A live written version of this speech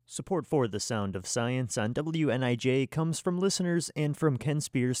Support for The Sound of Science on WNIJ comes from listeners and from Ken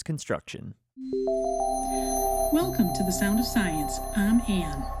Spears Construction. Welcome to The Sound of Science. I'm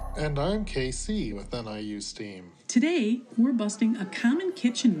Ann. And I'm KC with NIU STEAM. Today, we're busting a common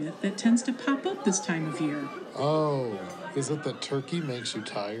kitchen myth that tends to pop up this time of year. Oh, is it that turkey makes you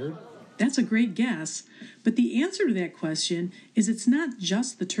tired? That's a great guess, but the answer to that question is it's not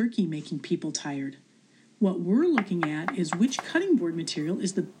just the turkey making people tired. What we're looking at is which cutting board material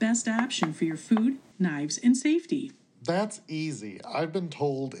is the best option for your food, knives, and safety. That's easy. I've been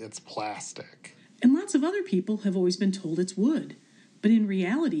told it's plastic. And lots of other people have always been told it's wood. But in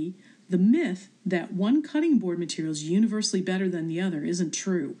reality, the myth that one cutting board material is universally better than the other isn't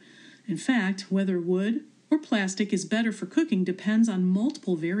true. In fact, whether wood or plastic is better for cooking depends on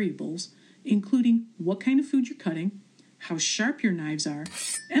multiple variables, including what kind of food you're cutting, how sharp your knives are,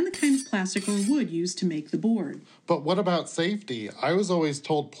 and the kind of plastic or wood used to make the board. But what about safety? I was always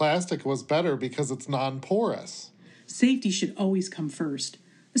told plastic was better because it's non-porous. Safety should always come first,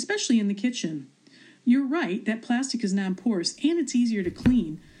 especially in the kitchen. You're right that plastic is non-porous and it's easier to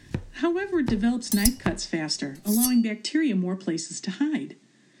clean. However, it develops knife cuts faster, allowing bacteria more places to hide.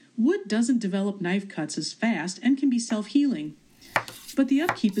 Wood doesn't develop knife cuts as fast and can be self-healing, but the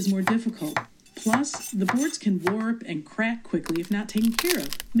upkeep is more difficult. Plus, the boards can warp and crack quickly if not taken care of,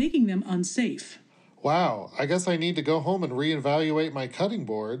 making them unsafe. Wow, I guess I need to go home and reevaluate my cutting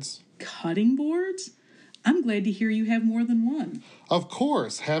boards. Cutting boards? I'm glad to hear you have more than one. Of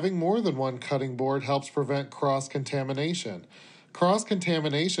course, having more than one cutting board helps prevent cross-contamination.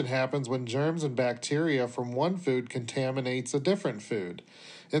 Cross-contamination happens when germs and bacteria from one food contaminates a different food.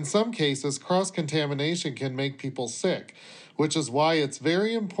 In some cases, cross-contamination can make people sick, which is why it's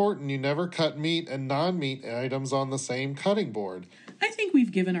very important you never cut meat and non-meat items on the same cutting board. I think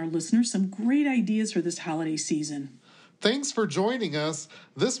we've given our listeners some great ideas for this holiday season. Thanks for joining us.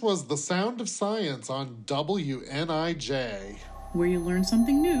 This was The Sound of Science on WNIJ, where you learn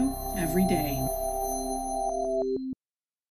something new every day.